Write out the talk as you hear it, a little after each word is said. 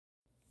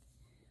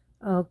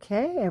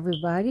Okay,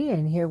 everybody,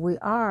 and here we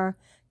are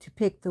to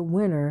pick the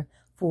winner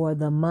for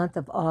the month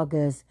of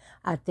August.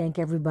 I thank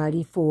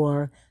everybody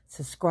for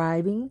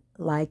subscribing,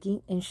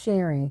 liking, and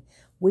sharing.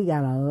 We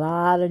got a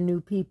lot of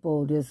new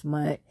people this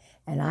month,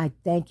 and I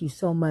thank you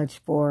so much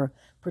for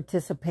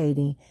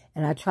participating.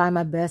 And I try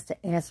my best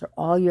to answer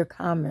all your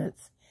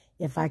comments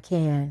if I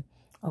can.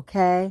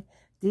 Okay,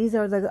 these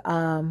are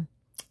the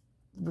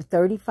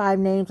 35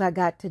 names I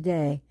got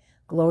today.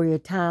 Gloria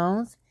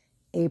Towns,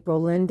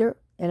 April Linder,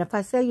 and if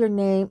I say your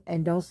name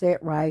and don't say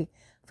it right,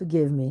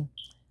 forgive me.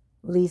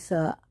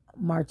 Lisa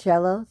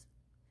Marcello,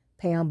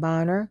 Pam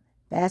Bonner,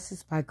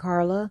 Bassett by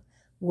Carla,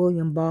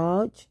 William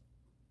Bodge,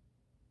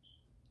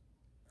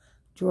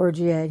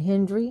 Georgette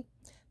Hendry,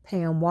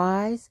 Pam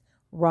Wise,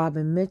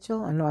 Robin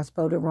Mitchell, I know I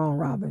spelled it wrong,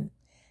 Robin,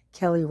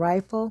 Kelly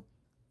Rifle,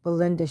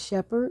 Belinda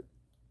Shepard,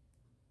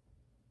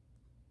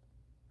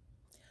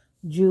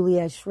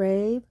 Juliet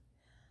Shrave,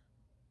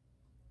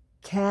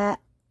 Cat,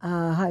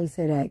 how you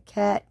say that?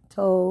 Cat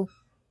Tosco,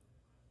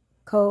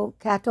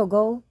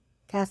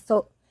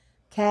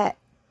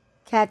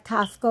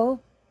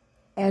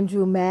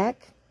 Andrew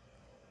Mack,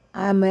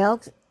 I'm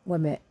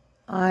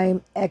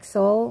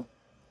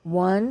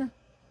XO1,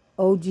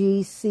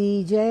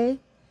 OGCJ,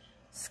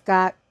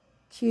 Scott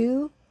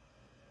Q,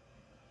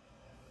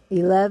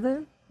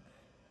 11,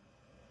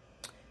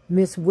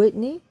 Miss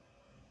Whitney,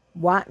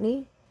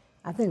 Watney,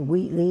 I think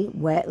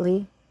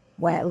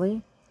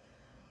Watley,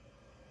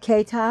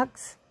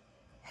 K-Tox,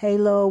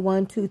 Halo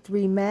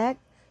 123 Mac,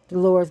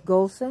 Dolores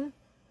Golson,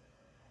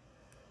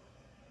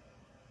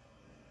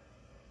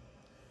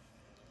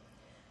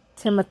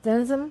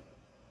 Timothyism,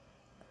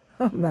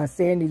 I'm not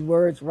saying these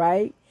words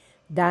right,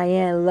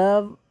 Diane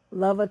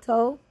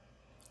Lovato,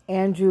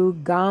 Andrew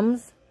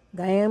Gomes,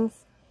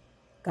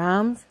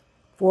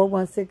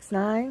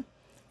 4169,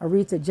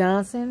 Aretha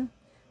Johnson,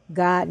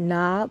 God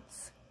Knob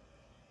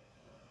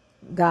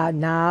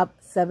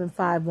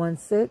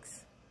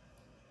 7516,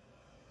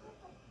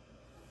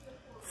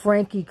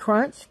 Frankie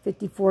Crunch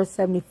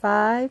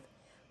 5475,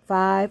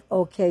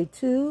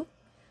 5OK2,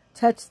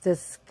 Touch the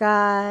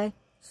Sky,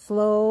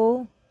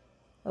 Slow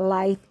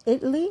Life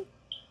Italy,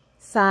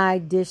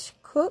 Side Dishes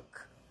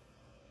Cook,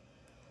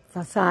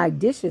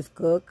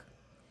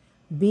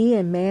 B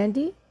and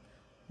Mandy,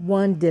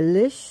 One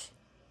Delish,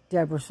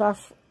 Deborah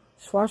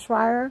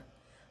Schwarzschreier,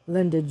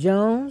 Linda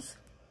Jones,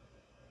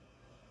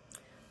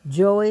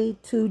 Joey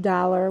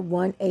 $2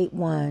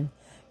 181.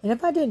 And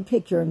if I didn't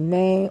pick your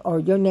name or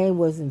your name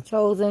wasn't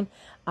chosen,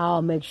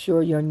 I'll make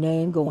sure your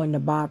name go in the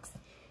box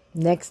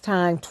next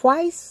time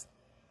twice.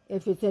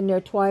 If it's in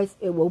there twice,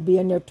 it will be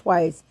in there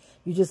twice.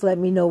 You just let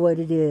me know what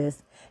it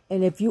is.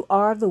 And if you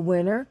are the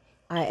winner,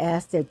 I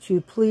ask that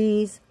you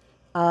please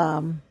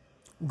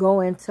go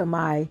into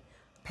my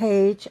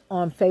page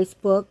on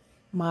Facebook,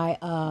 my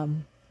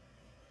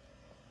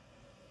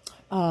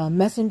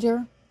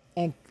messenger,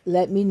 and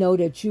let me know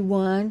that you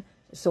won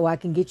so I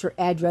can get your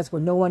address where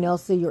no one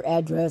else see your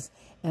address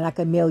and I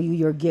can mail you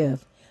your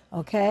gift.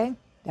 Okay?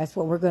 That's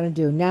what we're going to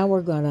do. Now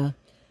we're going to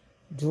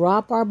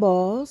drop our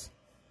balls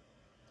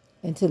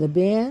into the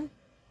bin,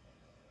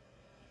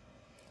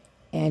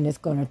 and it's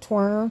going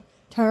to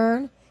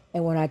turn,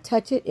 and when I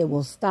touch it, it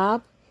will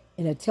stop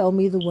and it'll tell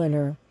me the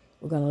winner.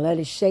 We're going to let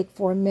it shake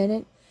for a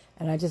minute,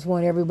 and I just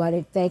want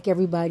everybody to thank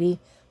everybody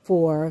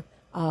for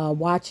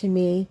watching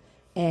me.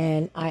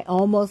 And I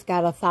almost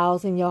got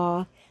 1,000,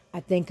 y'all. I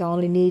think I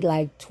only need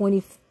like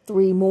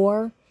 23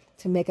 more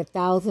to make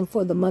 1,000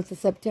 for the month of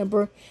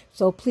September.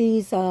 So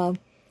please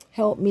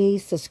help me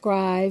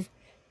subscribe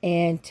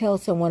and tell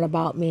someone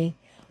about me.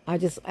 I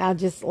just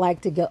like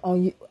to get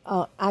on you.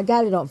 I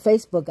got it on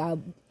Facebook. I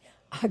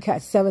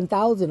got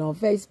 7,000 on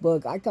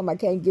Facebook. I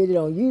can't get it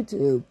on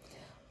YouTube.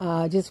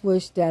 I just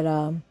wish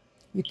that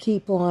you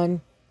keep on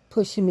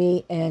pushing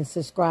me and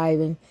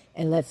subscribing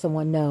and let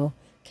someone know.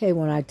 Okay,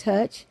 when I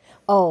touch.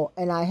 Oh,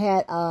 and I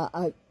had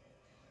a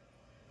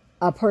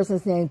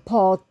person's name,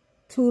 Paul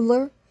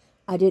Tuller.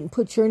 I didn't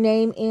put your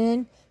name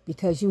in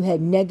because you had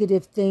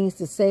negative things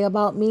to say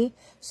about me.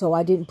 So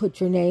I didn't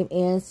put your name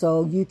in.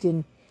 So you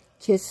can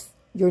kiss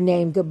your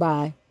name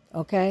goodbye.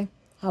 Okay?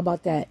 How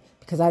about that?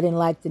 Because I didn't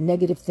like the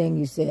negative thing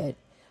you said.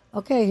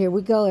 Okay, here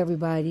we go,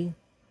 everybody.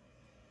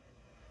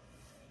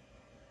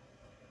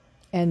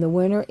 And the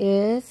winner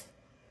is...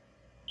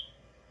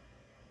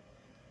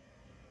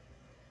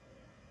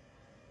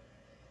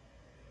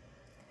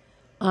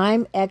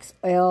 I'm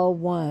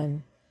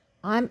XL1.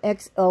 I'm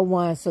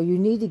XL1. So you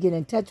need to get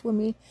in touch with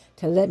me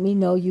to let me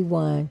know you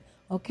won.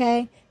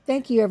 Okay?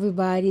 Thank you,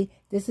 everybody.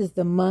 This is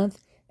the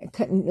month.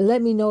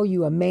 Let me know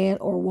you a man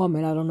or a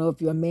woman. I don't know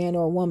if you're a man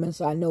or a woman,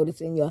 so I know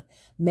it's in your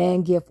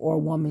man gift or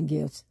woman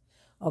gifts.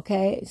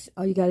 Okay? So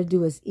all you got to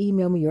do is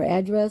email me your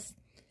address.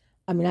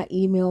 I mean, not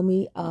email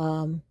me.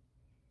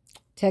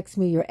 Text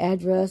me your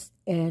address,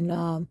 and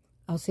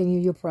I'll send you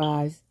your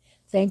prize.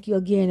 Thank you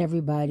again,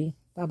 everybody.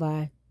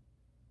 Bye-bye.